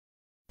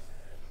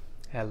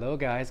Hello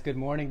guys, good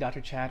morning,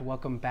 Dr. Chad.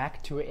 Welcome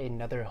back to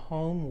another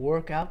home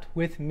workout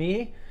with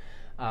me.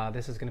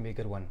 This is gonna be a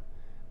good one.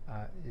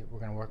 We're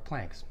gonna work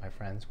planks, my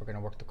friends. We're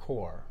gonna work the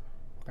core.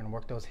 We're gonna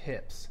work those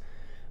hips.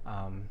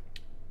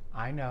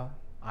 I know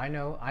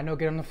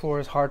getting on the floor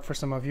is hard for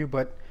some of you,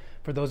 but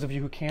for those of you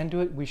who can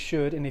do it, we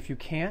should. And if you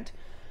can't,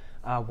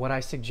 what I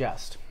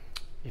suggest,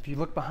 if you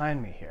look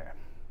behind me here,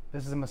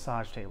 this is a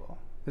massage table.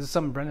 This is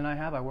something Brenda and I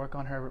have. I work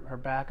on her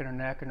back and her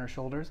neck and her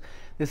shoulders.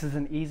 This is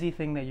an easy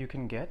thing that you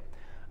can get.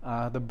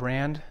 The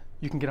brand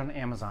you can get on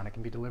Amazon. It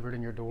can be delivered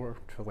in your door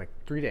for like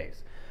 3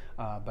 days.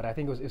 But I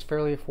think it's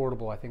fairly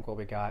affordable. I think what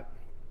we got,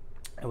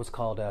 it was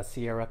called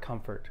Sierra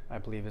Comfort, I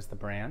believe is the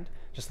brand.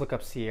 Just look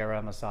up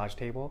Sierra massage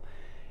table.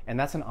 And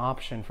that's an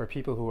option for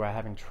people who are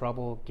having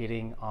trouble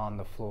getting on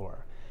the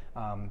floor.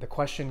 The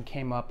question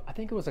came up, I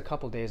think it was a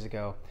couple days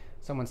ago.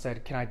 Someone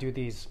said, can I do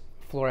these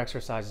floor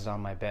exercises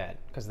on my bed?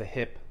 Because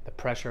the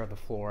pressure of the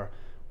floor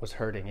was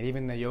hurting. And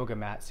even the yoga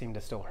mat seemed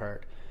to still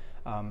hurt.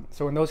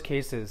 So in those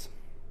cases,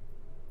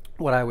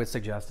 what I would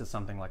suggest is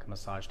something like a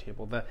massage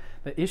table. The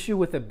issue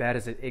with the bed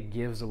is it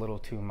gives a little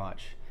too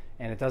much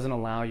and it doesn't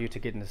allow you to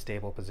get in a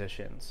stable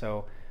position.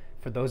 So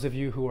for those of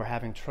you who are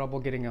having trouble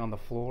getting on the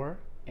floor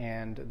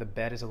and the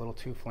bed is a little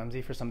too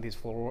flimsy for some of these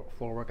floor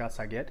workouts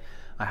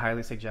I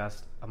highly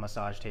suggest a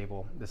massage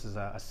table. This is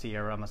a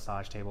Sierra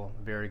massage table.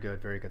 Very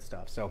good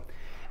stuff. So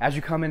as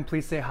you come in,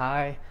 please say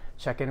hi,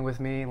 check in with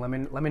me. Let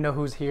me know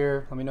who's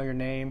here. Let me know your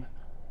name,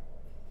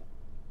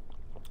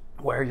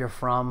 where you're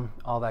from,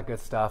 all that good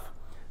stuff.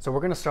 So we're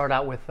going to start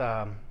out with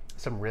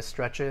some wrist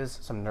stretches,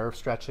 some nerve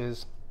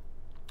stretches.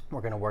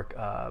 We're going to work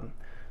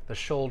the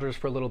shoulders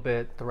for a little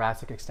bit,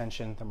 thoracic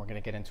extension, then we're going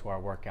to get into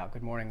our workout.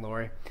 Good morning,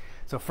 Lori.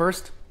 So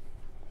first,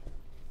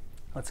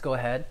 let's go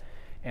ahead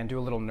and do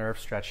a little nerve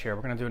stretch here.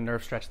 We're going to do a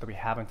nerve stretch that we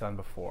haven't done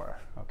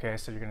before. Okay,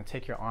 so you're going to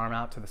take your arm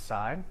out to the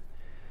side,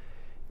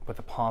 put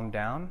the palm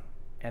down,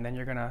 and then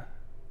you're going to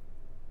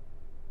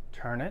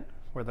turn it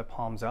where the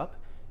palm's up.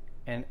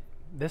 And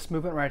this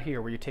movement right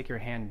here, where you take your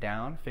hand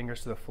down,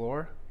 fingers to the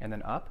floor, and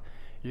then up,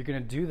 you're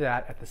going to do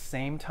that at the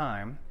same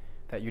time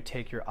that you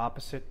take your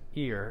opposite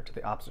ear to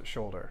the opposite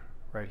shoulder.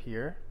 Right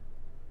here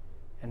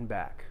and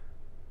back.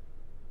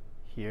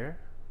 Here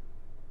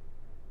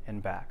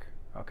and back.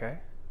 Okay?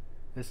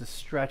 This is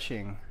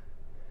stretching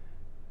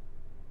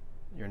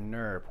your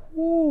nerve.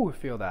 Woo!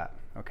 Feel that.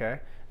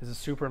 Okay? This is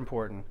super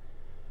important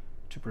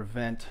to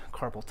prevent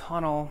carpal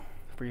tunnel,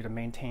 for you to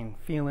maintain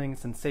feeling,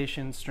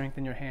 sensation,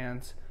 strengthen your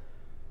hands.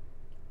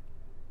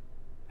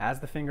 As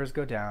the fingers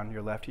go down,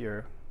 your left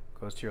ear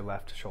goes to your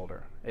left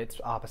shoulder. It's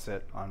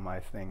opposite on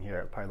my thing here.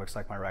 It probably looks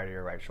like my right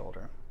ear, right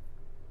shoulder.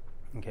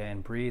 Okay,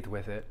 and breathe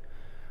with it.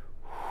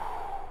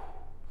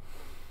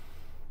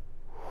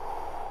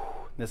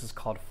 This is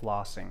called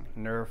flossing,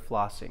 nerve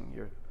flossing.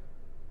 You're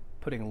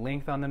putting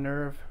length on the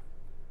nerve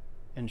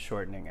and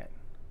shortening it.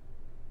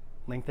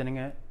 Lengthening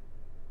it,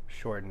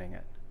 shortening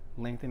it.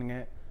 Lengthening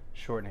it,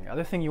 shortening it.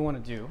 Other thing you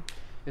want to do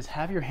is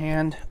have your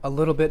hand a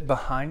little bit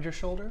behind your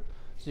shoulder.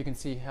 So you can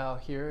see how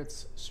here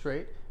it's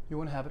straight. You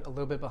want to have it a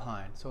little bit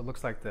behind, so it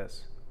looks like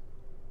this.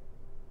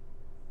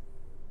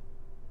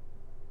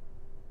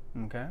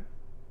 Okay?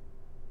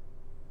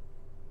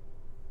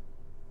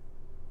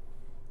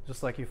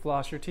 Just like you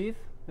floss your teeth,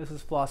 this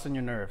is flossing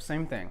your nerve.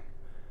 Same thing.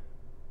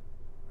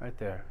 Right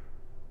there.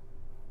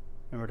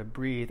 Remember to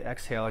breathe,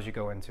 exhale as you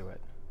go into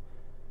it.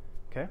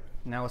 Okay?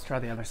 Now let's try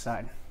the other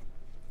side.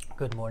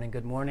 Good morning,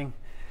 good morning.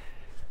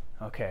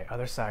 Okay,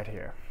 other side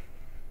here.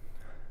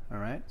 All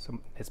right, so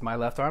it's my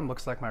left arm,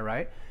 looks like my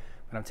right,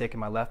 but I'm taking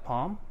my left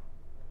palm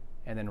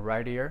and then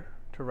right ear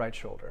to right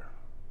shoulder.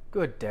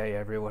 Good day,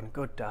 everyone,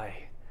 good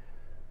day.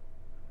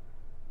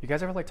 You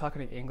guys ever like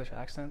talking in English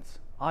accents?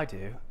 I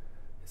do.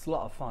 It's a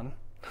lot of fun.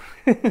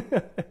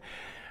 There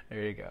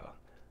you go.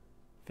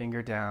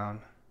 Finger down,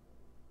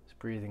 just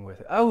breathing with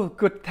it. Oh,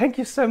 good, thank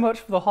you so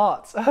much for the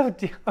hearts. Oh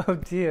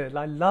dear,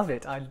 I love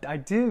it, I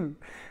do.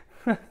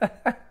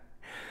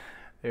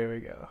 There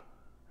we go.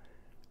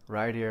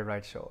 Right ear,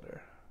 right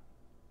shoulder.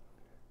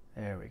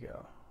 There we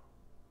go.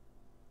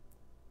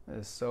 That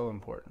is so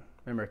important.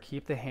 Remember,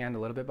 keep the hand a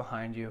little bit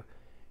behind you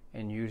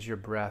and use your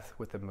breath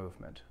with the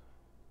movement.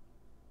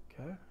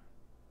 Okay?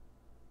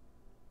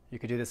 You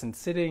could do this in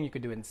sitting, you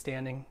could do it in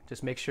standing.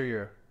 Just make sure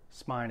your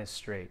spine is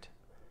straight.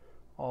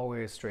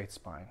 Always straight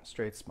spine,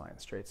 straight spine,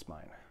 straight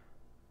spine.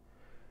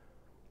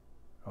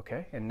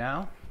 Okay, and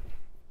now,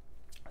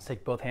 let's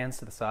take both hands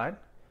to the side.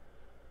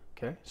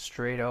 Okay,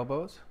 straight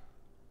elbows.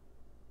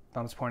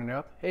 Thumbs pointing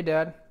up. Hey,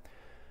 Dad.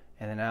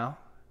 And then now,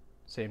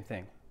 same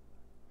thing.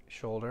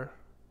 Shoulder,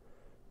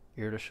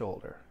 ear to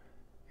shoulder,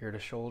 ear to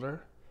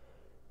shoulder,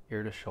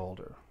 ear to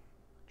shoulder.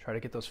 Try to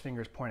get those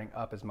fingers pointing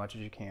up as much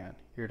as you can.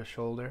 Ear to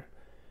shoulder,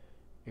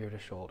 ear to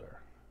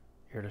shoulder,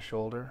 ear to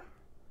shoulder,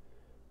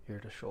 ear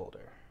to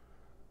shoulder.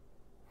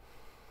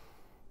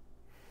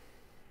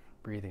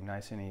 Breathing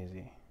nice and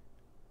easy.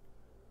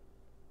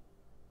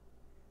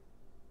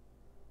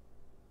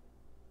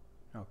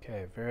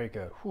 Okay, very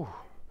good. Whew.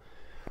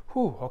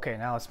 Whew. Okay,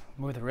 now let's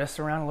move the wrists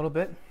around a little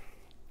bit.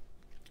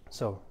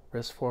 So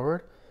wrist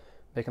forward,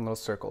 making little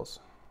circles.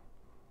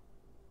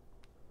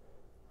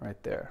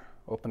 Right there.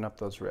 Open up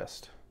those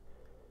wrists.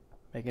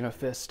 Making a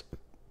fist.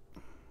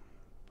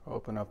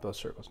 Open up those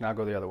circles. Now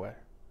go the other way.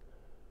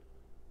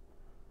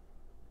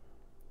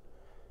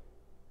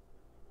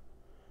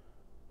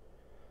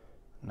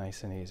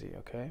 Nice and easy,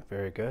 okay?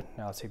 Very good.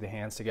 Now let's take the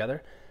hands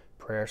together.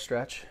 Prayer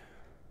stretch.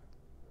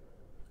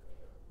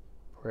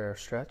 Prayer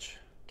stretch.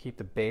 Keep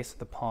the base of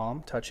the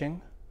palm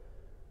touching.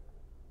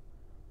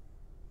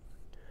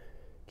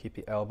 Keep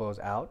the elbows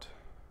out.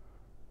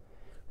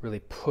 Really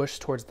push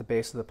towards the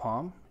base of the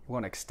palm. You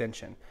want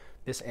extension.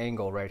 This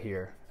angle right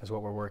here is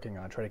what we're working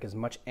on. Try to get as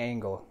much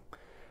angle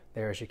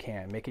there as you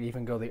can. Make it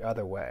even go the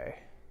other way.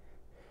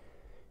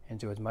 And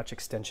do as much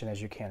extension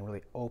as you can.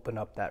 Really open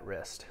up that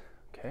wrist,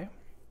 okay?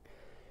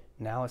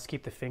 Now let's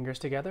keep the fingers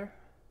together.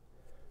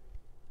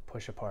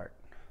 Push apart.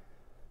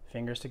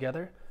 Fingers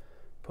together.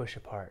 Push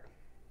apart.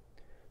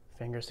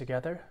 Fingers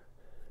together.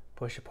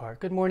 Push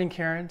apart. Good morning,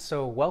 Karen.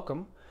 So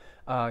welcome.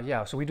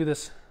 So we do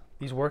these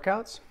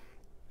workouts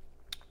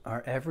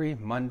are every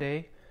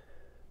Monday,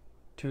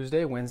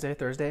 Tuesday, Wednesday,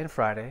 Thursday, and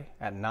Friday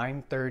at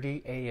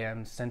 9:30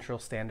 a.m. Central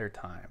Standard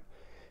Time.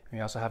 And we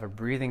also have a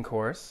breathing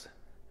course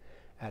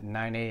at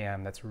 9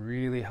 a.m. that's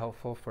really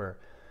helpful for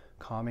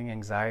calming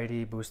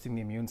anxiety, boosting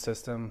the immune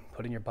system,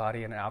 putting your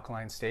body in an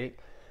alkaline state.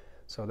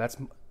 So that's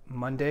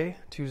Monday,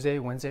 Tuesday,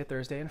 Wednesday,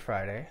 Thursday, and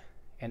Friday.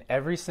 And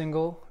every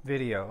single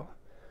video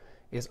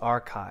is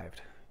archived.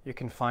 You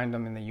can find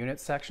them in the unit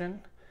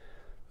section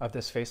of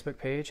this Facebook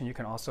page, and you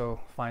can also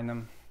find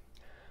them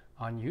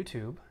on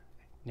YouTube,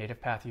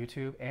 NativePath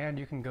YouTube, and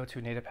you can go to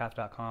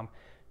nativepath.com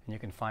and you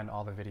can find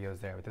all the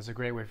videos there. But this is a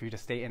great way for you to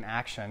stay in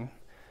action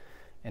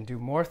and do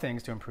more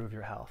things to improve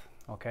your health,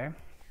 okay?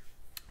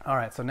 All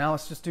right, so now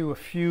let's just do a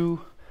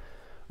few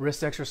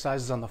wrist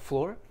exercises on the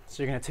floor.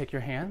 So you're gonna take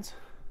your hands,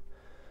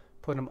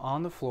 put them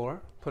on the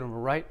floor, put them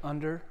right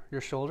under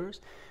your shoulders,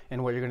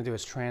 and what you're gonna do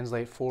is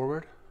translate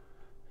forward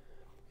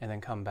and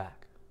then come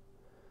back.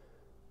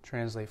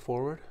 Translate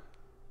forward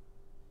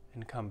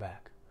and come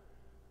back.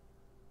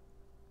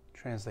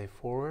 Translate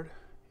forward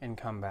and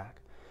come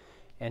back.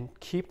 And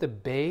keep the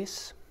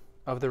base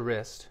of the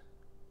wrist.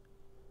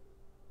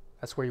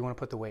 That's where you want to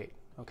put the weight,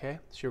 okay?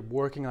 So you're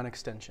working on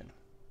extension.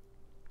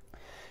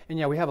 And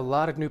yeah, we have a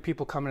lot of new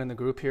people coming in the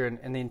group here,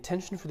 and the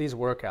intention for these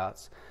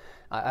workouts,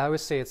 I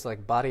always say it's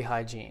like body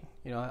hygiene.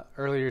 You know,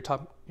 earlier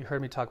you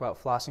heard me talk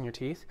about flossing your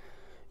teeth.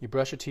 You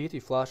brush your teeth,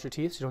 you floss your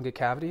teeth so you don't get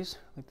cavities.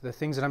 Like the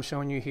things that I'm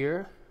showing you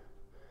here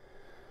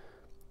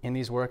in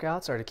these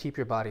workouts are to keep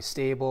your body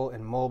stable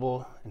and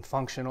mobile and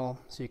functional,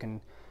 so you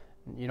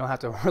don't have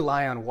to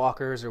rely on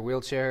walkers or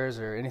wheelchairs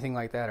or anything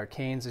like that, or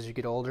canes as you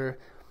get older.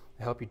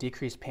 They help you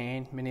decrease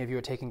pain. Many of you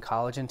are taking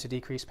collagen to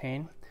decrease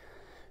pain.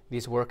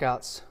 These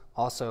workouts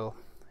also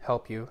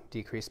help you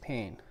decrease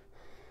pain,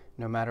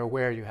 no matter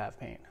where you have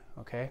pain,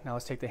 okay? Now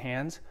let's take the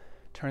hands,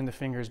 turn the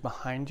fingers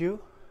behind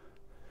you,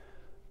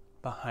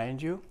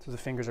 so the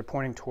fingers are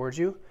pointing towards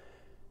you,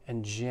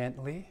 and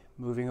gently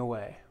moving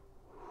away.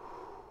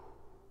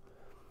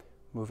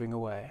 Moving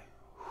away.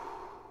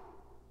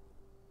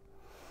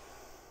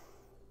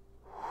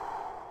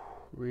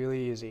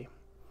 Really easy.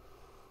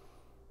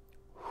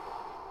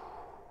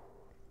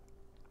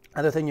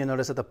 Other thing you'll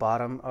notice at the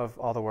bottom of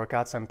all the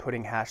workouts, I'm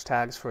putting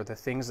hashtags for the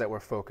things that we're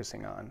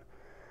focusing on.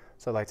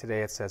 So like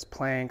today it says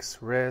planks,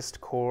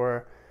 wrist,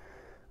 core,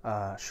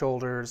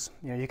 shoulders.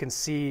 You know, you can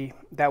see,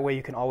 that way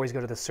you can always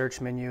go to the search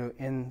menu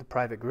in the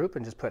private group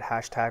and just put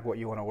hashtag what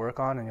you want to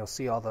work on, and you'll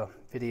see all the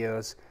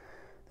videos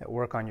that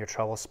work on your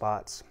trouble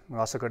spots. We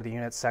also go to the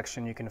unit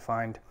section. You can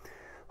find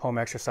home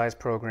exercise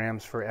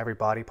programs for every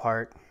body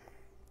part,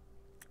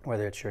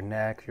 whether it's your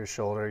neck, your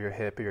shoulder, your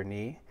hip, or your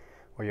knee,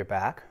 or your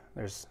back.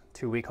 There's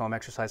 2-week home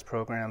exercise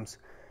programs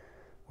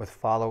with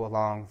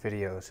follow-along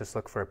videos. Just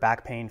look for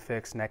back pain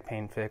fix, neck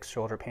pain fix,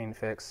 shoulder pain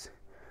fix.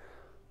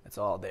 It's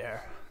all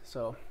there.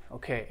 So,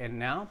 okay, and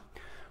now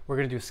we're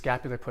gonna do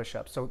scapular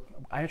push-ups. So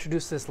I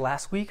introduced this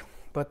last week,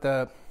 but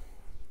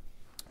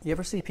you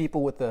ever see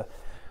people with the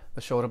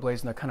shoulder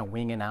blades and they're kind of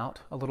winging out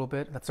a little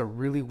bit? That's a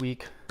really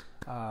weak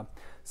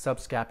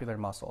subscapular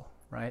muscle,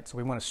 right? So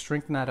we want to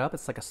strengthen that up.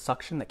 It's like a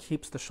suction that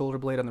keeps the shoulder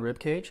blade on the rib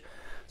cage.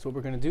 So what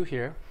we're going to do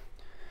here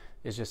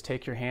is just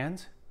take your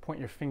hands, point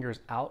your fingers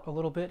out a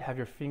little bit, have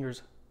your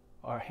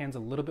hands a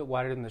little bit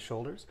wider than the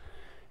shoulders.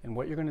 And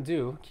what you're going to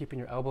do, keeping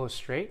your elbows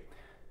straight,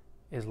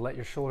 is let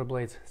your shoulder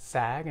blades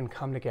sag and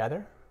come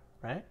together,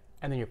 right?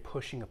 And then you're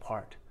pushing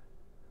apart.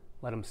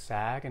 Let them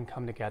sag and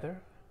come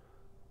together.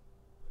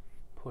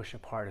 Push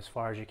apart as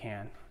far as you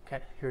can.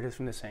 Okay, here it is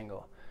from this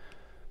angle.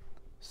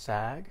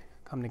 Sag,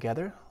 come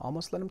together,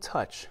 almost let them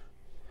touch.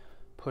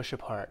 Push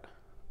apart.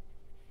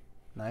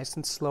 Nice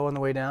and slow on the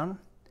way down.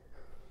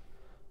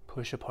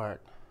 Push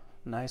apart.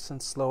 Nice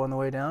and slow on the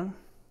way down.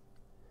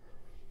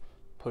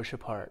 Push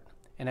apart.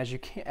 And as you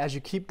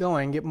keep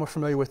going, get more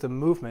familiar with the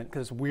movement,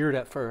 because it's weird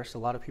at first. A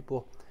lot of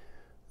people,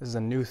 this is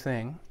a new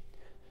thing.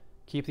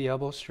 Keep the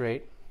elbows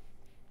straight.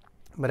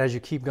 But as you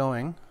keep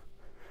going,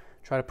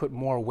 try to put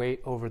more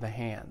weight over the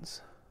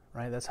hands,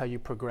 right? That's how you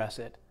progress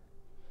it.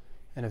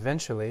 And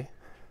eventually,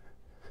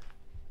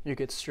 you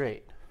get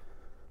straight.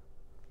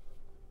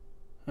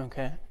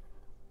 Okay?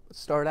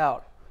 Start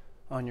out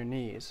on your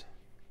knees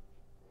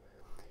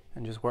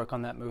and just work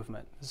on that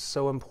movement. It's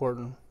so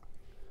important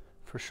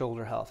for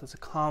shoulder health. It's a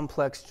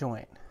complex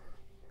joint.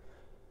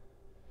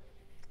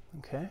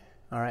 Okay?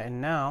 All right,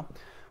 and now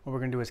what we're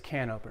going to do is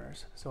can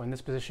openers. So in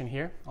this position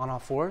here, on all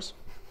fours,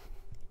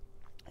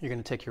 you're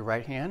going to take your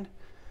right hand,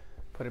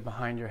 put it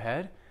behind your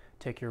head,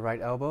 take your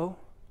right elbow,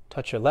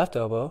 touch your left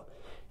elbow,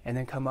 and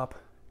then come up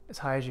as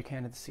high as you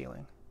can to the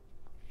ceiling.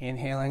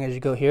 Inhaling as you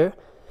go here,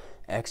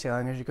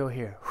 exhaling as you go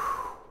here.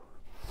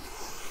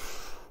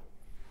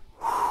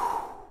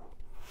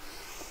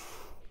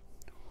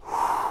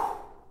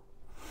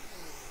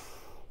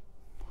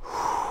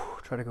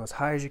 Try to go as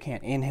high as you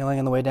can. Inhaling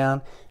on the way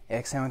down,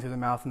 exhaling through the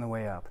mouth on the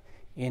way up.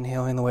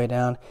 Inhaling the way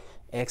down,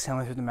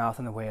 exhaling through the mouth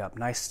on the way up.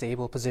 Nice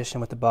stable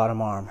position with the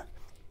bottom arm.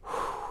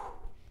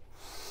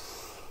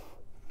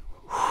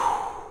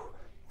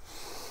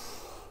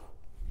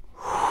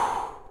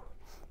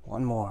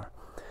 One more.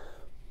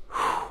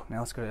 Now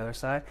let's go to the other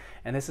side.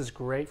 And this is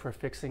great for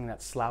fixing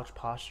that slouch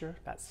posture,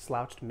 that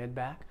slouched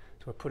mid-back.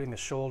 So we're putting the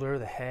shoulder,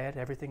 the head,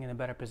 everything in a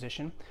better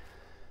position.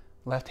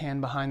 Left hand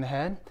behind the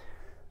head.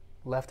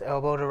 Left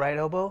elbow to right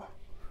elbow.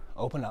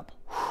 Open up.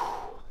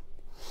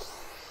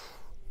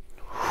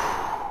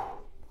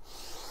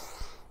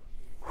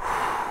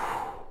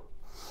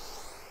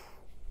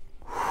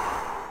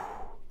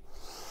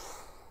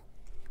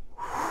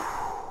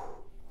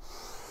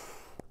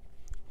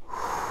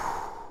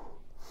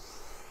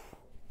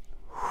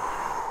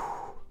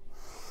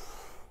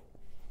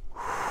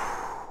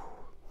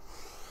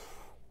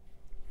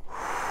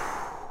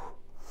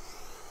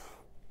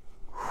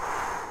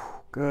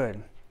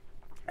 Good.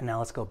 And now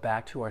let's go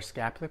back to our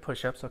scapular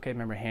push-ups. Okay,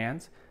 remember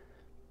hands,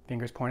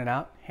 fingers pointed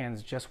out,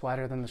 hands just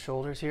wider than the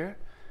shoulders here.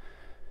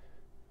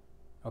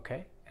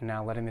 Okay, and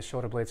now letting the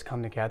shoulder blades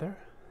come together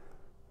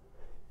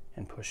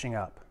and pushing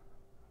up.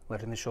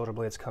 Letting the shoulder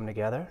blades come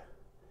together,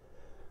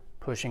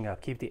 pushing up.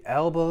 Keep the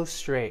elbows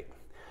straight.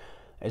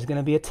 There's going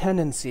to be a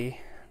tendency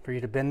for you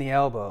to bend the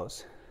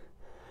elbows,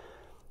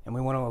 and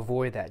we want to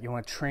avoid that. You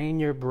want to train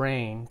your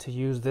brain to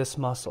use this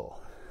muscle,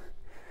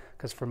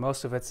 because for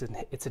most of it,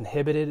 it's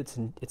inhibited,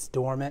 it's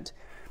dormant.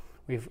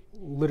 We've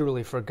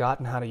literally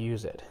forgotten how to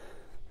use it.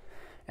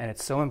 And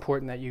it's so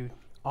important that you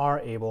are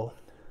able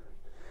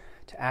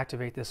to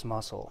activate this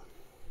muscle.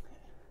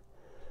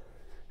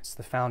 It's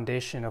the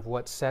foundation of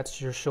what sets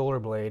your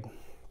shoulder blade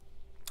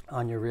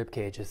on your rib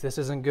cage. If this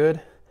isn't good,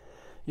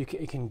 you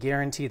can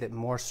guarantee that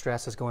more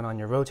stress is going on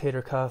your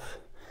rotator cuff,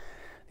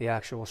 the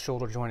actual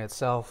shoulder joint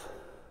itself.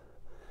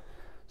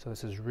 So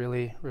this is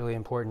really, really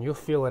important. You'll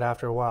feel it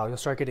after a while. You'll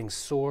start getting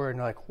sore and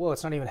you're like, whoa,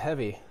 it's not even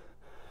heavy.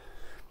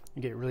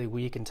 You get really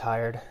weak and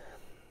tired.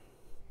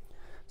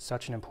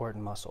 Such an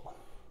important muscle.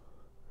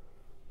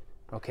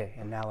 Okay,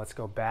 and now let's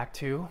go back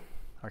to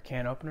our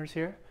can openers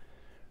here.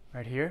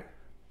 Right here.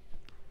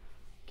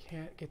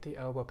 Can't get the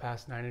elbow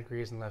past 90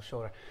 degrees in the left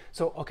shoulder.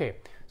 So, okay,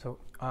 so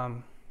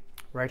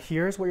right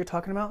here is what you're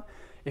talking about.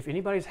 If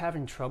anybody's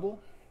having trouble,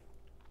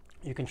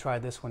 you can try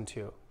this one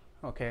too,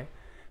 okay?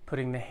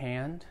 Putting the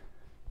hand,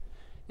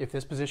 if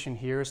this position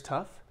here is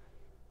tough,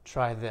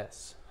 try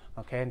this,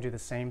 okay? And do the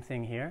same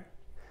thing here.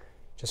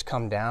 Just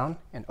come down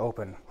and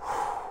open.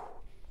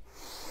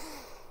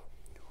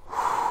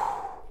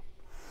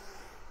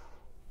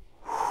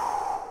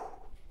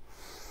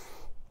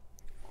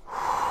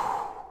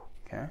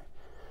 Okay?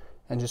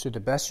 And just do the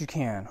best you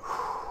can.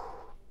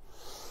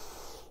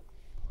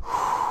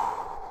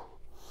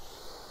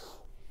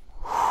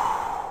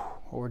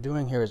 What we're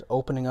doing here is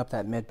opening up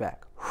that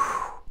mid-back.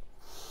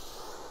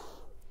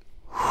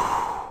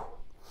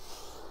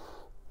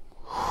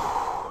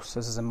 So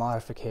this is a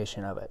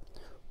modification of it.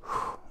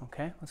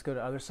 Okay, let's go to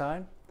the other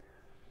side.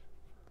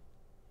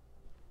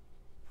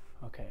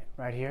 Okay,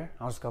 right here,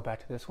 I'll just go back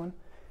to this one.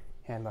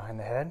 Hand behind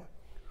the head.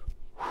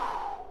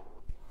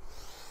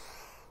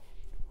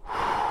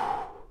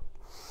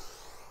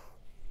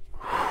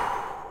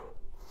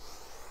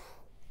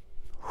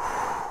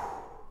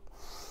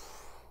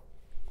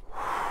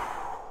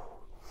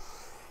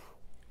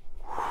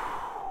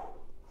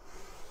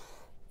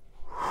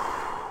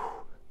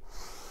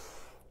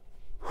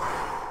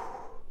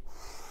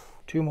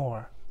 Two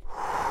more.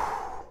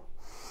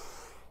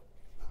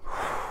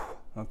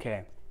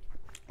 Okay.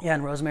 Yeah,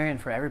 and Rosemary,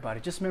 and for everybody,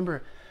 just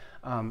remember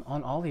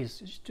on all these,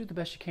 just do the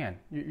best you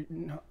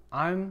can.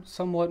 I'm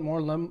somewhat more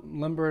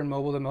limber and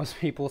mobile than most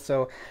people,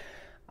 so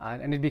I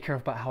need to be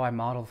careful about how I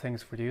model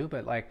things for you,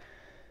 but like,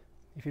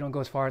 if you don't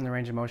go as far in the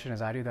range of motion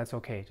as I do, that's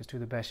okay. Just do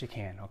the best you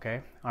can, okay?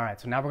 All right,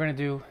 so now we're gonna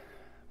do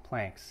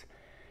planks,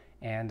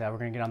 and we're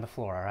gonna get on the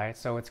floor, all right?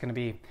 So it's gonna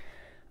be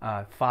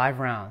 5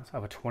 rounds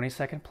of a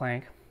 20-second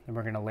plank. Then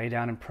we're going to lay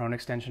down in prone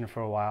extension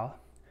for a while.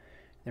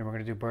 Then we're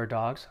going to do bird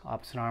dogs,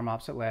 opposite arm,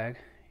 opposite leg,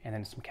 and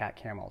then some cat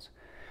camels.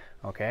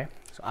 Okay,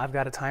 so I've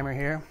got a timer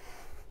here.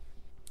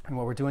 And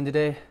what we're doing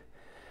today,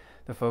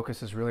 the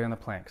focus is really on the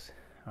planks.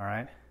 All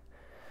right.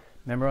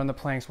 Remember, on the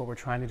planks, what we're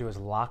trying to do is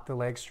lock the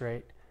leg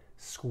straight,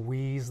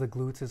 Squeeze the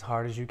glutes as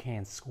hard as you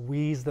can.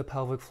 Squeeze the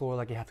pelvic floor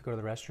like you have to go to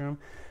the restroom.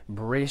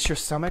 Brace your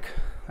stomach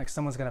like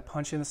someone's gonna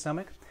punch you in the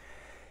stomach.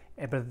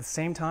 But at the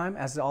same time,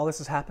 as all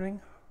this is happening,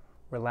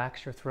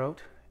 relax your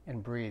throat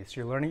and breathe.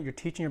 So you're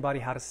teaching your body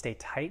how to stay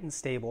tight and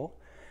stable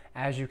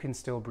as you can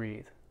still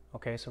breathe.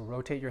 Okay, so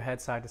rotate your head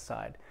side to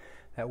side.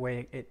 That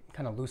way it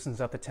kind of loosens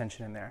up the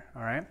tension in there,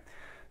 all right?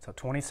 So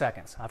 20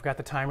 seconds. I've got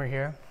the timer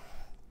here.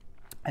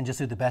 And just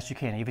do the best you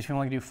can. Even if you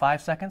only do 5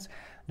 seconds,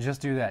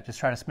 just do that. Just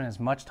try to spend as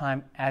much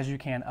time as you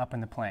can up in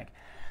the plank.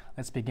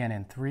 Let's begin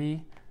in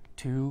 3,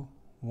 2,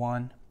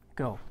 1,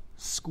 go.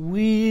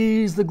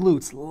 Squeeze the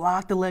glutes,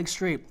 lock the legs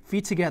straight,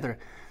 feet together.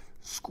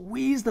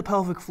 Squeeze the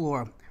pelvic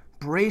floor,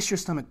 brace your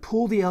stomach,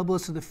 pull the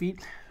elbows to the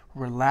feet,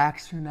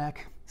 relax your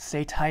neck,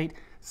 stay tight,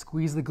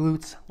 squeeze the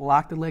glutes,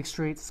 lock the legs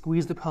straight,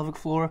 squeeze the pelvic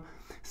floor,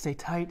 stay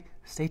tight,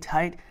 stay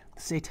tight,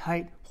 stay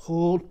tight.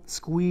 Hold,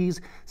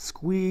 squeeze,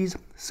 squeeze,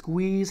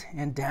 squeeze,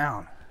 and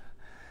down.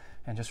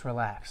 And just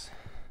relax.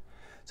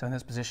 So in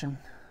this position,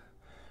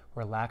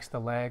 relax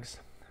the legs,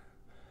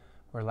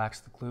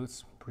 relax the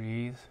glutes,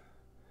 breathe.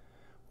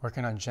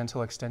 Working on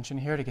gentle extension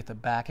here to get the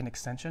back in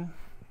extension.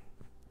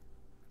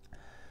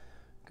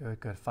 Good,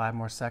 good. 5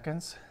 more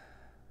seconds.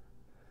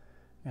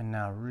 And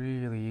now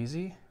really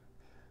easy.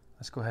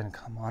 Let's go ahead and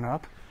come on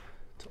up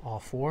to all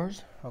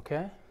fours,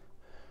 okay?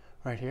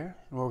 Right here.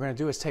 And what we're going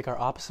to do is take our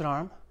opposite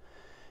arm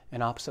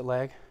and opposite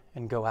leg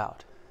and go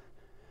out.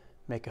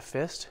 Make a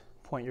fist,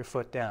 point your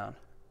foot down,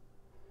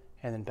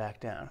 and then back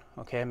down.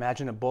 Okay,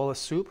 imagine a bowl of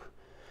soup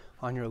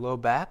on your low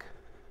back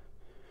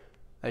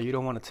that you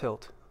don't want to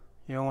tilt.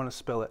 You don't want to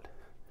spill it.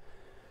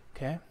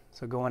 Okay,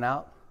 so going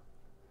out,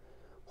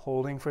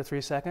 holding for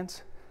 3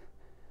 seconds,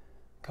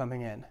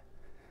 coming in.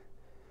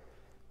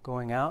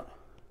 Going out,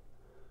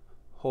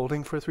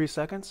 holding for 3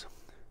 seconds,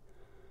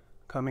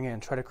 coming in.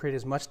 Try to create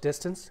as much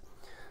distance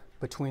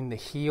between the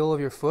heel of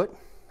your foot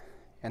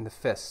and the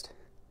fist.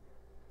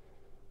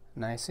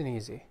 Nice and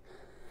easy.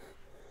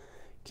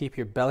 Keep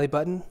your belly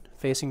button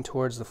facing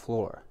towards the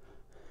floor.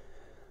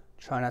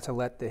 Try not to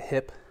let the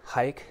hip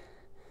hike.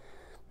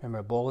 Remember,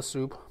 a bowl of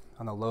soup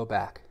on the low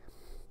back.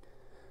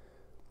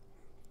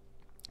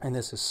 And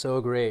this is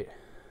so great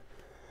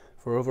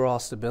for overall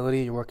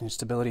stability. You're working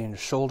stability in your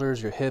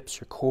shoulders, your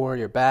hips, your core,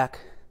 your back.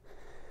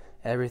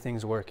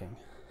 Everything's working.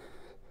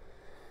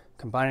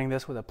 Combining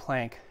this with a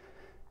plank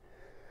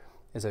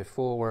is a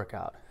full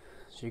workout.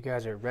 So you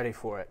guys are ready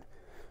for it.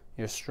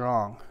 You're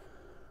strong.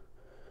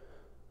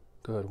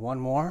 Good. One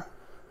more.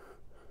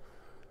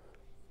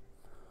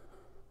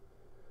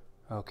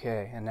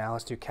 Okay, and now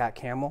let's do cat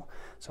camel.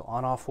 So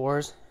on all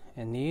fours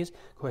and knees,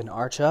 go ahead and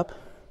arch up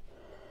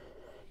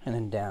and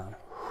then down.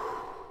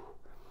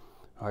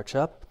 Arch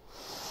up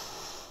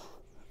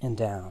and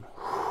down.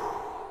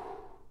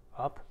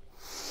 Up,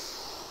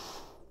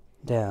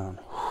 down.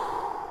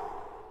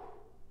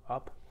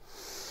 Up,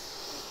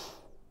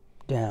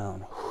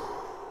 down.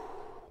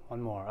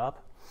 One more,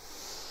 up,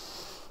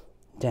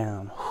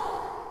 down.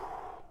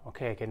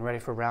 Okay, getting ready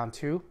for round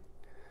 2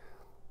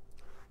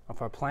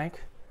 of our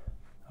plank.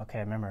 Okay,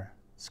 remember,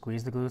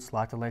 squeeze the glutes,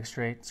 lock the legs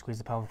straight, squeeze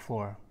the pelvic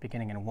floor.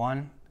 Beginning in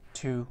 1,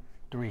 2,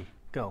 3,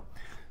 go.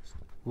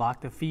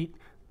 Lock the feet,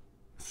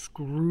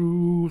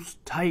 screw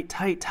tight,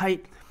 tight,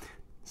 tight.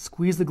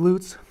 Squeeze the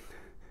glutes,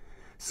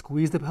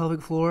 squeeze the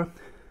pelvic floor,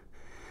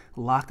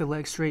 lock the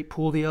legs straight,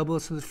 pull the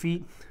elbows to the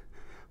feet.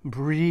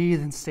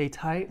 Breathe and stay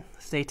tight,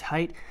 stay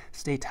tight,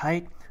 stay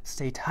tight,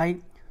 stay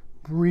tight.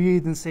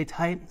 Breathe and stay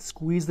tight.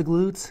 Squeeze the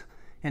glutes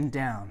and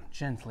down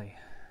gently.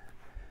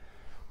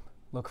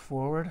 Look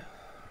forward,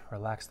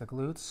 relax the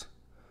glutes.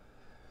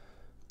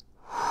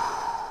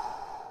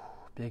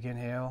 Big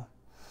inhale,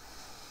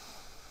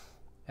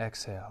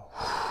 exhale.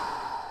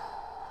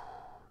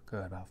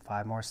 Good, about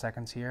 5 more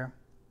seconds here.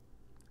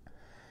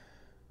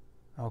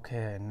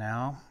 Okay,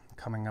 now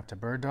coming up to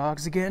bird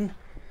dogs again.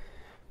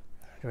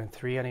 Doing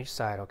 3 on each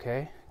side,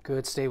 okay?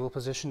 Good stable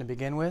position to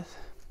begin with.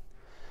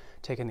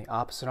 Taking the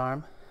opposite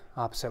arm,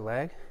 opposite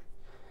leg.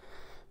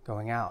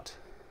 Going out.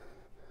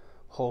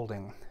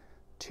 Holding.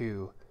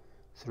 2,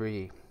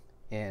 3.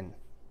 In.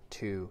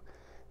 2,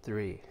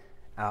 3.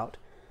 Out.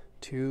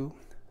 2,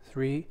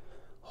 3.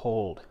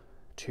 Hold.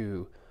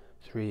 2,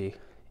 3.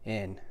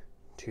 In.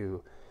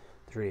 2,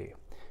 3.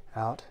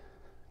 Out.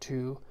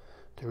 2,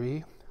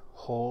 3.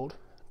 Hold.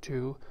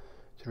 2,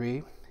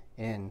 3.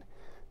 In.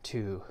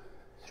 2,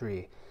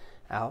 3.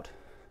 Out.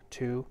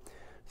 2,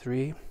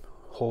 3.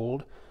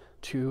 Hold.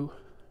 2,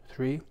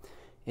 3.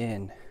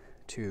 In.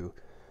 2,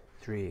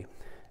 3.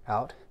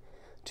 Out.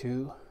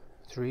 2,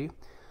 3.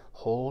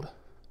 Hold.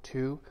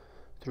 2,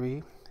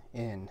 3.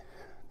 In.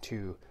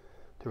 2,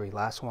 3.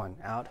 Last one.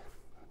 Out.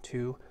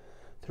 2,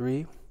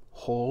 3.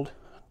 Hold.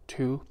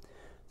 2,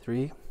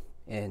 3.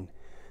 In.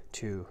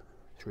 2,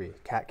 3.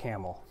 Cat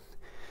camel.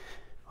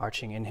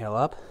 Arching inhale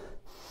up.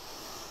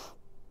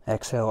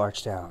 Exhale,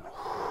 arch down.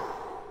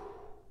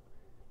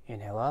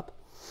 Inhale up.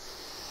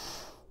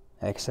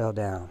 Exhale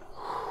down.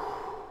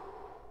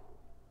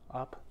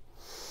 Up.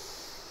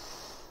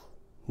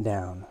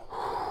 Down.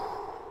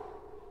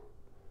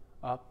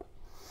 Up.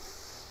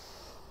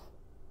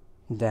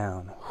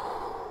 down,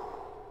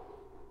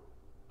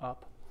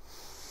 up,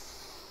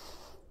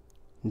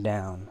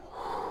 down,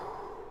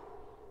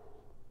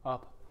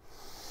 up,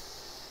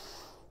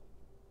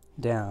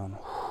 down.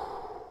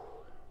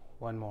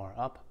 One more,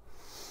 up,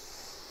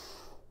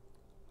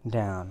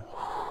 down.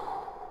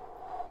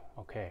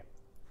 Okay,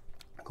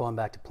 going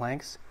back to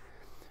planks,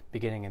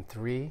 beginning in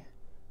 3,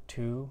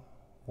 2,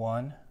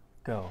 1,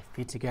 go.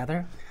 Feet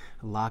together,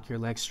 lock your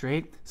legs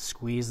straight,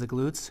 squeeze the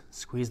glutes,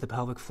 squeeze the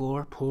pelvic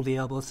floor, pull the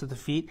elbows to the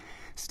feet,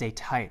 stay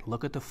tight,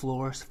 look at the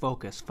floor,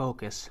 focus,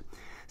 focus.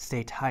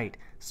 Stay tight,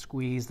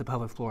 squeeze the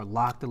pelvic floor,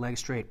 lock the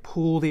legs straight,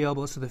 pull the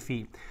elbows to the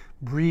feet.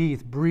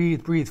 Breathe,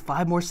 breathe, breathe.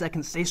 5 more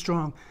seconds, stay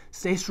strong,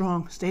 stay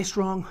strong, stay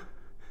strong.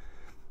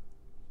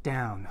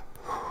 Down.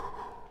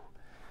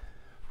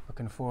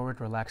 Looking forward,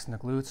 relaxing the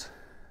glutes.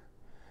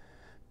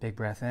 Big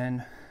breath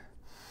in.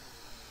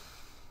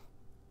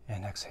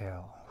 And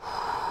exhale.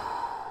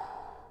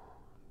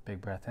 Big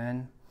breath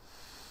in.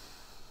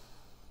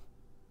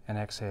 And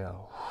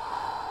exhale.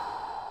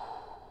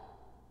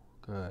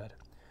 Good.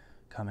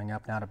 Coming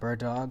up now to bird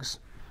dogs.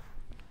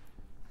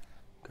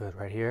 Good,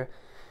 right here.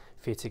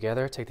 Feet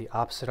together, take the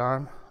opposite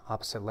arm,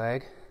 opposite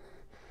leg.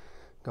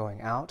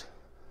 Going out.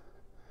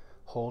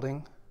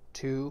 Holding.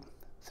 2,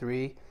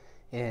 3,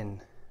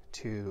 in,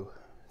 2,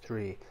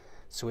 3.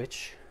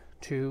 Switch.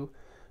 2,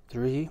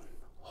 3,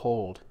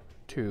 hold.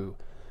 2,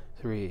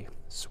 3,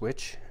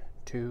 switch.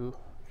 2,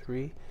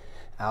 3,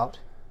 out.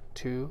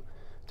 2,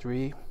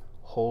 3,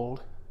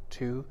 hold.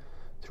 2,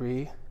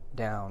 3,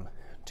 down.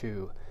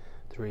 2,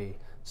 3,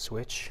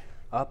 switch.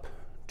 Up.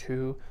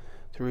 2,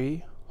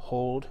 3,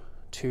 hold.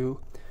 2,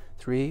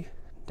 3,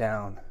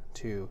 down.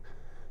 2,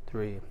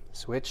 3,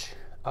 switch.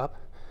 Up.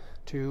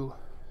 2,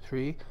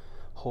 3,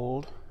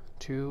 hold.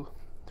 2,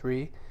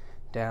 3,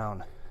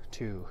 down.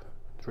 2,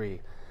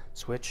 3,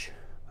 switch.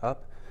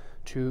 Up.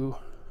 2,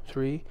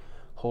 3,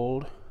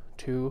 hold.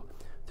 2,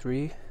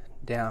 3,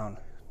 down.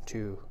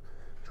 2,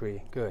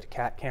 3. Good.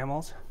 Cat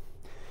camels.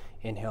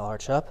 Inhale,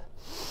 arch up.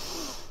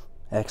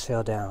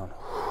 Exhale, down.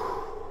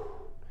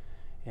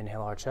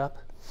 Inhale, arch up.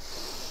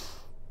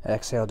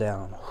 Exhale,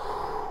 down.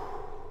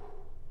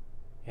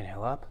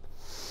 Inhale up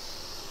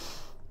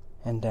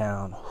and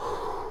down.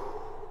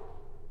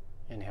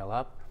 Inhale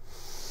up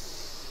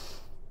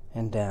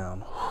and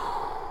down.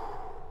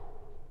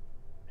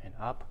 And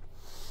up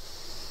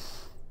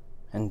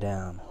and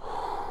down.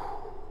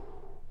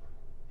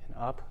 And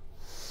up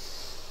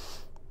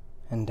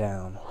and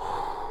down.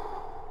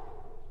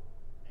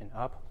 And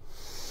up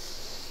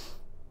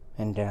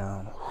and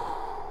down.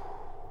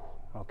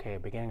 Okay,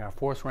 beginning our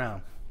 4th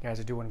round. You guys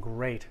are doing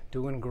great,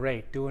 doing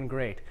great, doing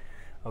great.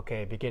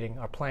 Okay, beginning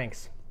our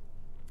planks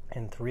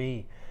in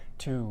 3,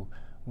 2,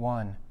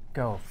 1,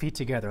 go. Feet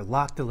together,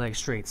 lock the legs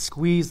straight,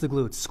 squeeze the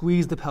glutes,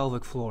 squeeze the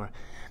pelvic floor,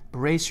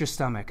 brace your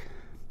stomach,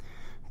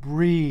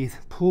 breathe,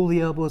 pull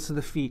the elbows to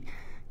the feet,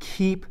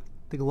 keep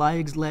the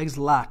legs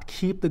locked,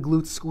 keep the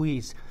glutes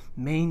squeezed,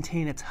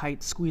 maintain a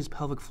tight squeezed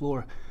pelvic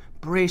floor,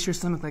 brace your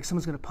stomach like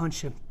someone's gonna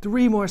punch you.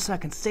 3 more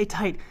seconds, stay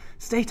tight,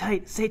 stay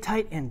tight, stay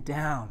tight, and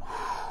down.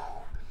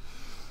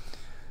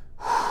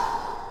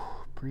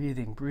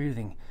 Breathing,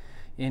 breathing.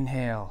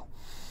 Inhale,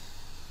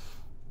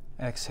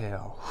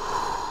 exhale,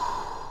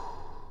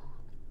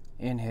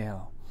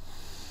 inhale,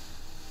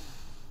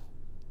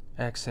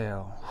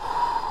 exhale.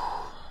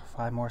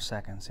 5 more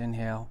seconds.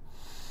 Inhale,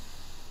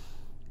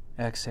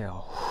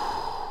 exhale.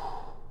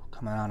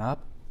 Coming on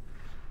up.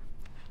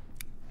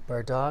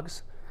 Bird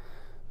dogs.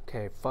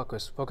 Okay,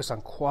 focus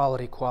on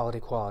quality, quality,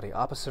 quality.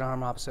 Opposite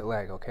arm, opposite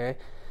leg, okay?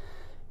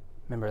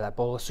 Remember that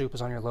bowl of soup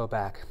is on your low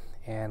back.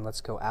 And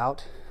let's go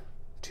out.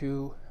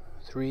 2,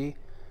 3,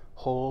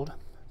 hold.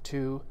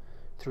 2,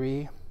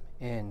 3,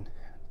 in.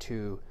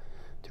 2,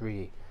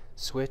 3,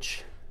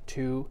 switch.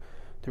 2,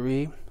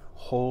 3,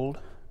 hold.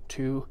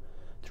 2,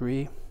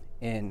 3,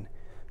 in.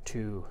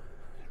 2,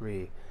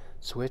 3,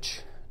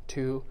 switch.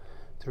 2,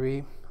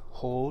 3,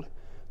 hold.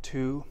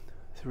 2,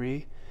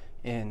 3,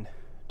 in.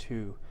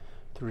 2,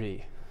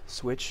 3,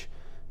 switch.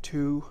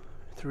 2,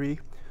 3,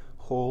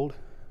 hold.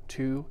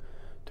 2,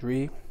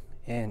 3,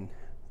 in.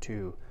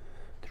 2,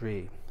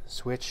 3,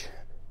 switch.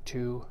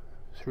 2,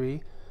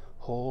 3,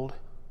 hold.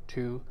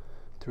 2,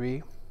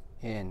 3,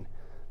 in.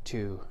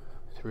 2,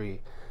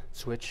 3,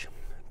 switch.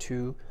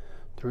 2,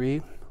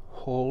 3,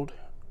 hold.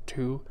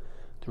 2,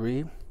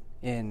 3,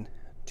 in.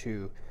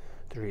 2,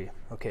 3.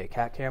 Okay,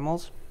 cat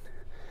camels.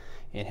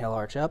 Inhale,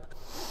 arch up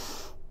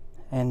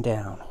and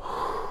down.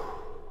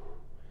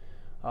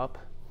 Up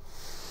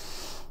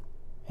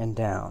and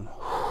down.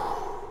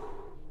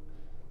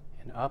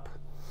 And up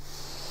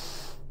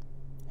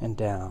and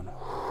down.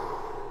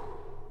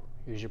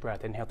 Use your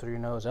breath. Inhale through your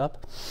nose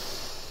up.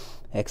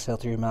 Exhale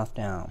through your mouth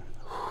down.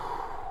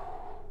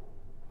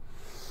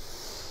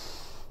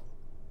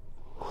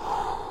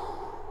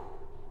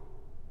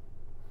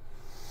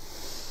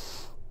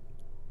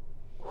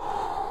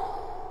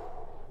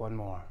 One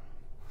more.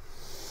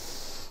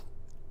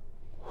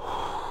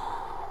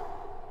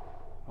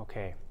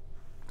 Okay.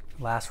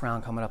 Last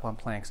round coming up on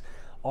planks.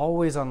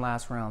 Always on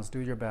last rounds, do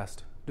your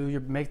best.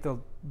 Make the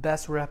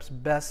best reps,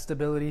 best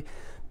stability,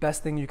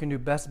 best thing you can do,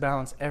 best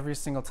balance every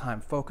single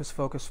time. Focus,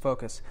 focus,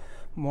 focus.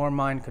 More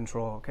mind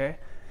control, okay?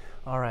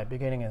 All right,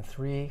 beginning in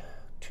 3,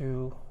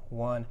 2,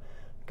 1,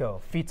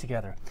 go. Feet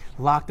together.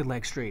 Lock the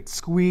legs straight.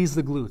 Squeeze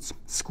the glutes.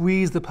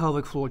 Squeeze the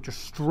pelvic floor. You're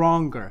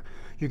stronger.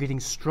 You're getting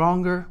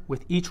stronger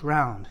with each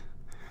round.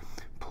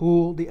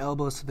 Pull the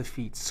elbows to the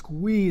feet.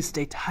 Squeeze.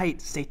 Stay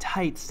tight. Stay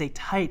tight. Stay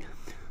tight.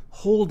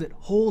 Hold it.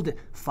 Hold it.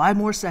 5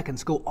 more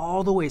seconds. Go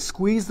all the way.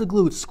 Squeeze the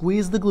glutes.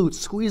 Squeeze the glutes.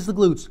 Squeeze the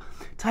glutes.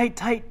 Tight,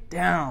 tight.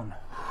 Down.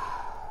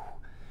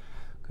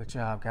 Good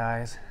job,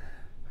 guys.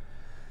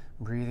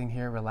 Breathing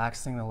here.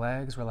 Relaxing the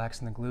legs.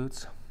 Relaxing the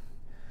glutes.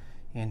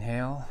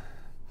 Inhale.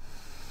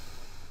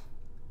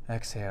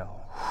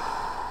 Exhale.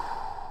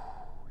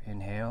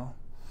 Inhale.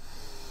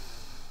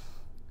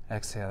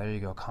 Exhale. There you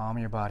go. Calm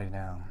your body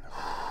down.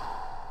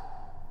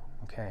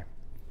 Okay.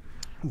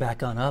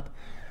 Back on up.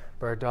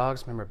 Bird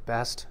dogs. Remember,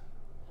 best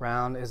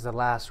round is the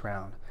last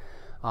round.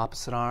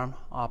 Opposite arm,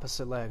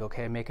 opposite leg.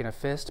 Okay, making a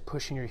fist,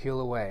 pushing your heel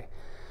away.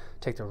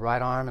 Take the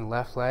right arm and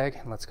left leg,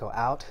 and let's go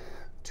out.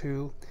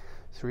 2,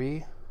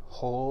 3.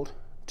 Hold.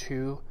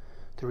 2,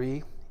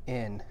 3.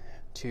 In.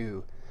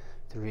 2,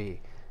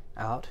 3.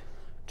 Out.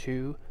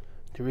 2,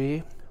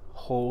 3.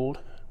 Hold.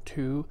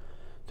 2,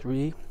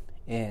 3.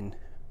 In.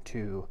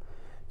 2,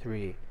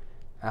 3.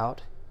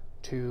 Out.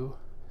 2,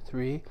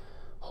 3.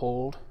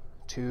 Hold.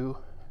 2,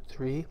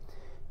 3.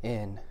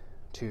 In.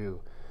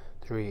 2,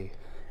 3.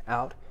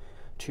 Out.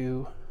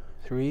 2,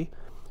 3.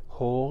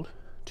 Hold.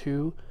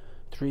 2,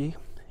 3.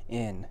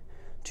 In.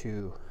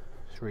 2,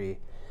 3.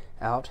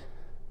 Out.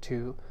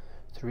 2,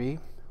 3.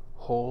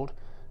 Hold.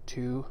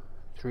 2,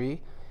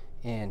 3.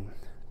 In.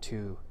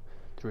 2,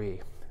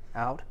 3.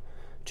 Out.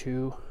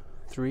 2,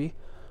 3.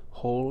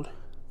 Hold.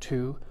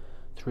 2,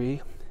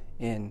 3.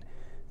 In.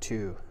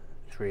 2,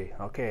 3.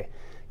 Okay.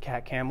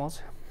 Cat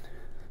camels.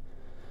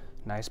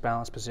 Nice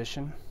balanced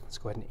position. Let's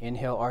go ahead and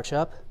inhale, arch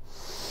up.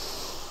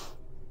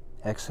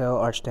 Exhale,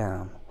 arch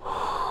down.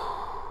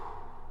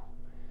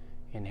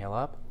 Inhale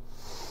up.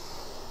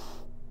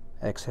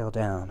 Exhale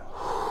down.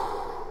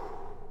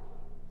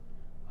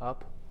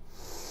 Up.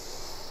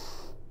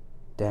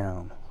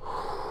 Down.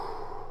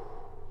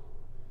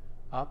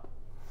 Up.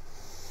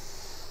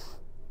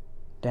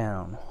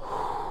 Down.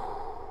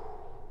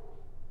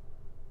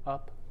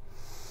 Up.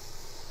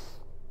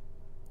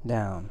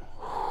 Down.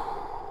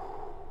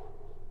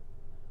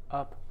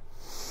 Up.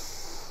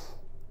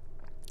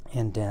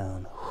 And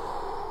down.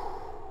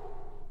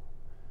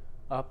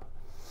 Up.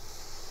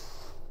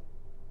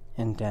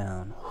 And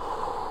down.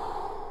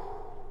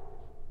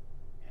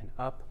 And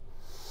up.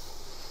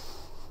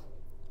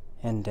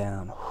 And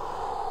down.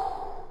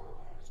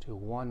 Let's do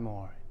one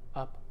more.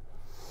 Up.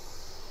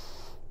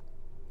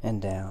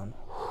 And down.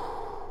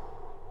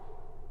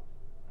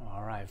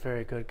 All right,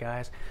 very good,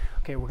 guys.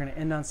 Okay, we're going to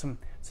end on some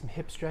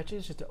hip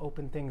stretches just to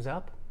open things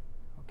up.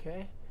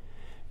 Okay,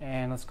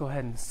 and let's go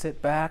ahead and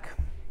sit back.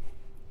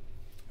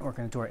 We're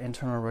going to do our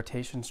internal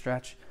rotation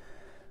stretch.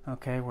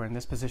 Okay, we're in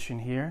this position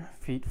here,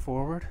 feet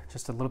forward,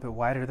 just a little bit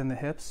wider than the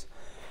hips.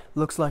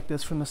 Looks like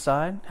this from the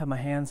side. Have my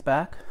hands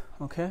back.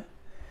 Okay,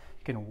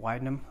 you can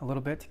widen them a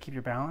little bit to keep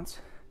your balance,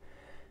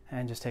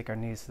 and just take our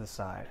knees to the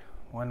side,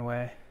 one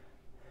way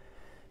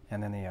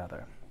and then the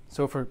other.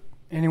 So for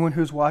anyone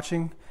who's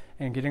watching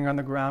and getting on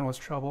the ground was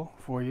trouble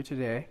for you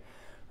today,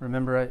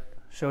 remember I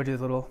showed you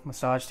the little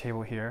massage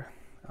table here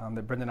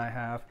that Brenda and I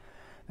have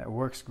that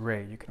works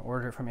great. You can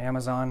order it from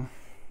Amazon.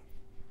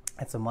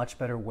 It's a much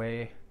better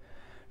way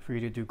for you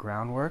to do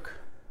groundwork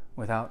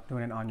without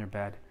doing it on your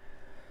bed,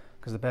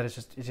 because the bed is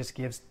it just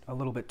gives a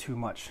little bit too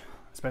much,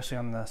 especially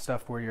on the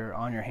stuff where you're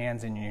on your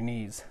hands and your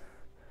knees.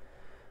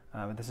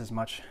 But this is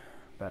much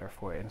better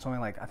for you. And it's only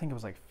like, I think it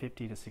was like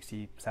 50 to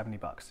 60, 70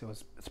 bucks.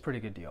 It's a pretty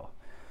good deal.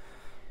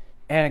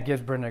 And it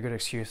gives Brenda a good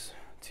excuse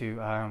to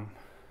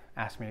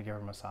ask me to give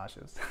her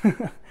massages.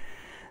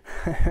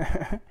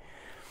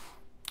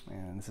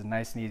 And this is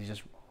nice and easy.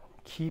 Just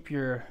keep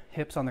your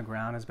hips on the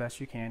ground as best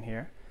you can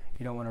here.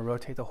 You don't want to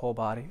rotate the whole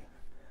body.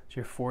 So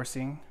you're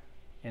forcing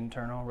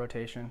internal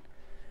rotation,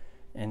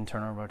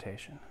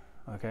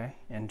 okay?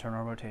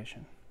 Internal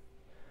rotation.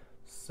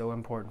 So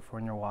important for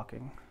when you're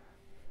walking.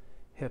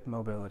 Hip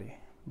mobility.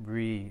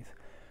 Breathe.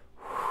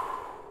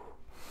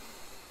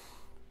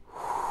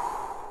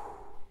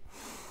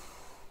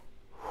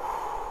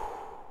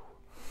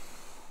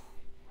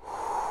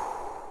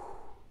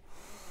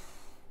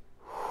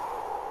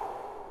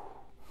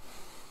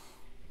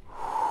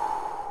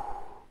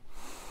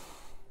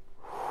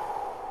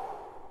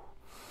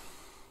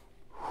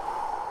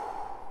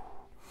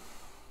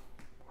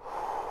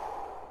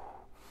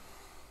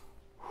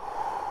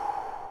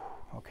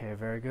 Okay,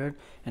 very good.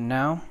 And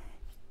now,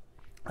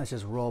 let's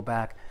just roll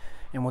back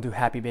and we'll do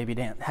happy baby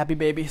dance. Happy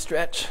baby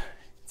stretch.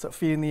 So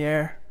feet in the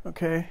air,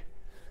 okay?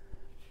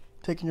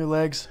 Taking your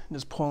legs and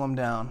just pull them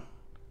down.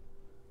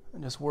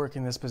 And just work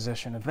in this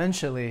position.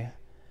 Eventually,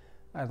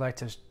 I'd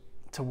like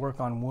to work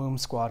on womb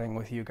squatting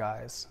with you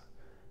guys.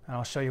 And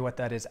I'll show you what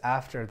that is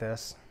after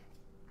this.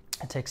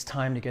 It takes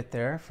time to get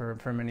there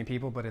for many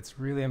people, but it's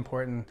really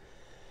important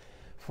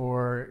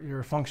for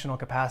your functional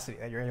capacity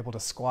that you're able to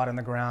squat on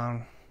the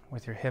ground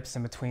with your hips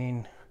in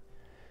between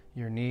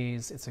your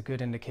knees. It's a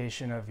good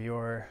indication of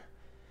your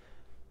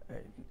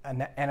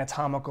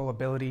anatomical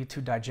ability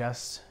to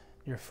digest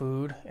your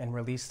food and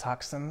release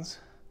toxins.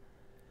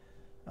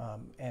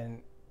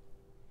 And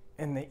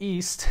in the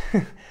East,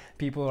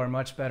 people are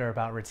much better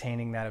about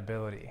retaining that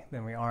ability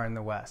than we are in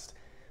the West.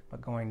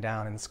 But going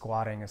down and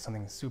squatting is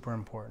something super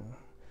important.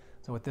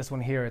 So with this one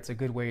here, it's a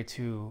good way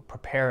to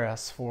prepare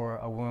us for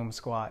a womb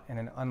squat in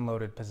an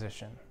unloaded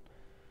position.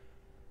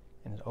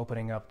 And it's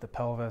opening up the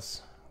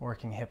pelvis,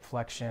 working hip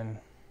flexion,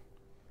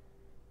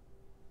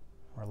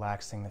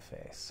 relaxing the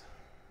face.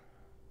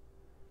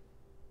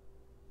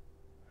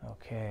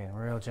 Okay, and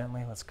real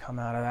gently, let's come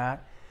out of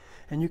that.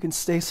 And you can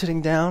stay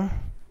sitting down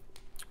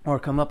or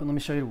come up and let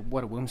me show you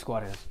what a womb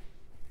squat is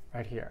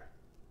right here,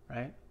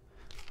 right?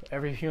 So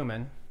every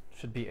human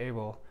should be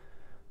able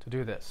to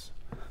do this,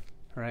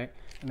 right?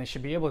 And they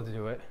should be able to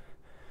do it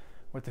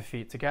with the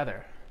feet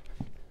together,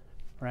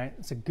 right?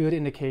 It's a good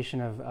indication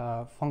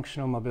of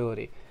functional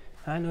mobility.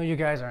 I know you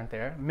guys aren't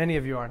there. Many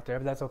of you aren't there,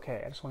 but that's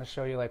okay. I just want to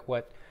show you like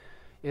what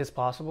is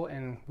possible,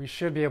 and we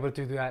should be able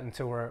to do that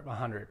until we're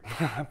 100.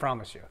 I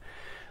promise you.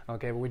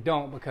 Okay, but we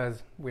don't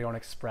because we don't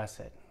express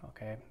it.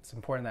 Okay, it's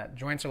important that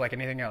joints are like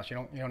anything else.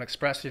 You don't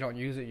express, you don't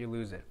use it, you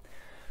lose it.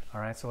 All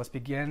right, so let's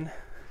begin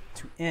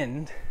to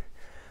end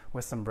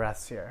with some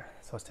breaths here.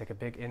 So let's take a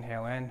big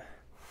inhale in.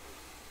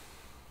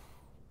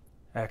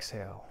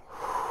 Exhale.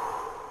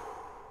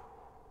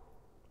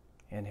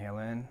 Inhale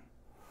in.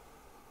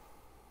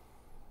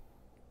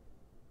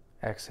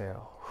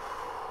 Exhale.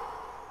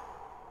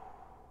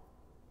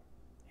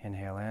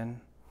 Inhale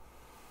in.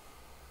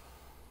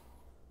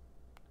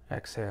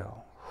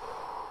 Exhale.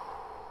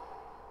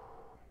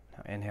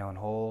 Now inhale and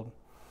hold.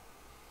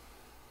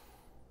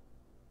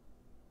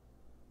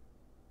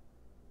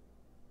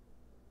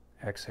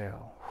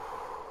 Exhale.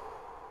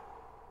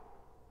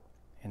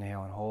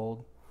 Inhale and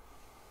hold.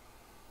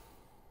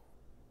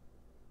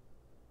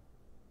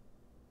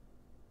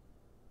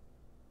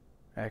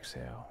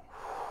 Exhale.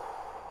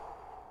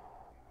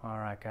 All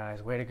right,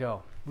 guys, way to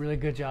go. Really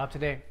good job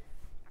today.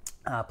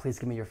 Please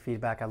give me your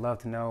feedback. I'd love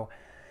to know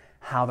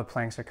how the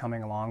planks are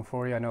coming along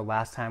for you. I know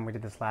last time we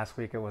did this last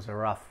week, it was a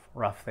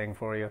rough thing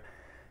for you.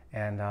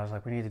 And I was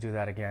like, we need to do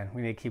that again.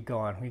 We need to keep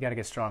going. We got to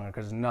get stronger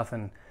because there's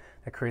nothing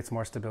that creates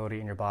more stability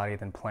in your body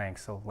than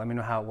planks. So let me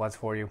know how it was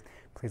for you.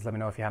 Please let me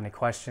know if you have any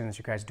questions.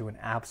 You guys are doing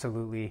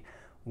absolutely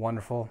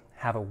wonderful.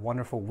 Have a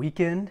wonderful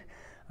weekend.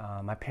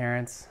 My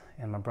parents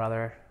and my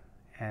brother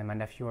and my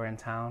nephew are in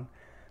town,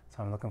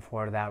 so I'm looking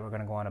forward to that. We're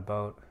going to go on a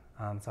boat.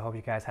 So I hope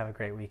you guys have a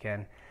great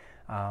weekend.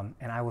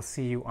 And I will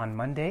see you on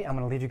Monday. I'm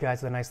going to leave you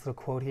guys with a nice little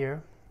quote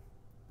here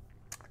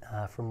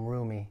from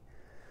Rumi,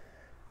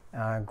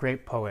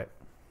 great poet,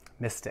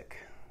 mystic.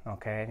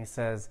 Okay, and he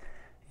says,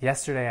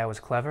 "Yesterday I was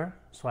clever,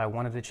 so I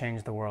wanted to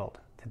change the world.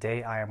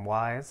 Today I am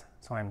wise,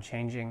 so I am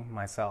changing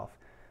myself."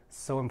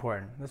 So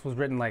important. This was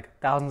written like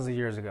thousands of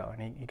years ago,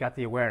 and he got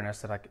the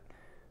awareness that like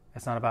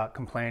it's not about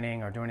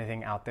complaining or doing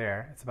anything out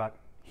there. It's about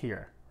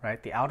here,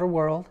 right? The outer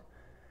world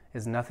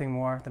is nothing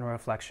more than a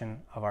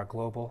reflection of our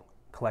global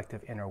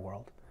collective inner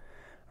world,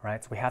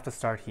 right? So we have to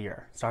start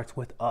here. It starts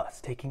with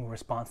us taking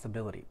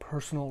responsibility,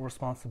 personal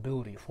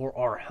responsibility for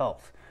our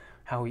health,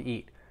 how we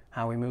eat,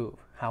 how we move,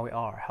 how we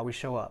are, how we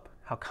show up,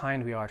 how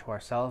kind we are to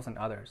ourselves and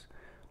others,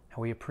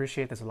 how we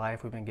appreciate this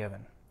life we've been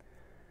given.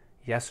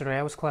 Yesterday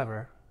I was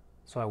clever,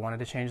 so I wanted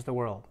to change the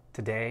world.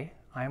 Today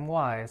I am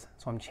wise,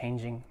 so I'm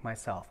changing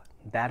myself.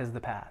 That is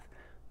the path.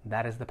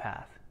 That is the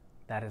path.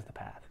 That is the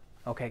path.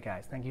 Okay,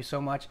 guys, thank you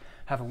so much.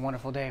 Have a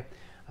wonderful day.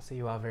 I'll see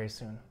you all very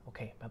soon.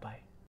 Okay, bye-bye.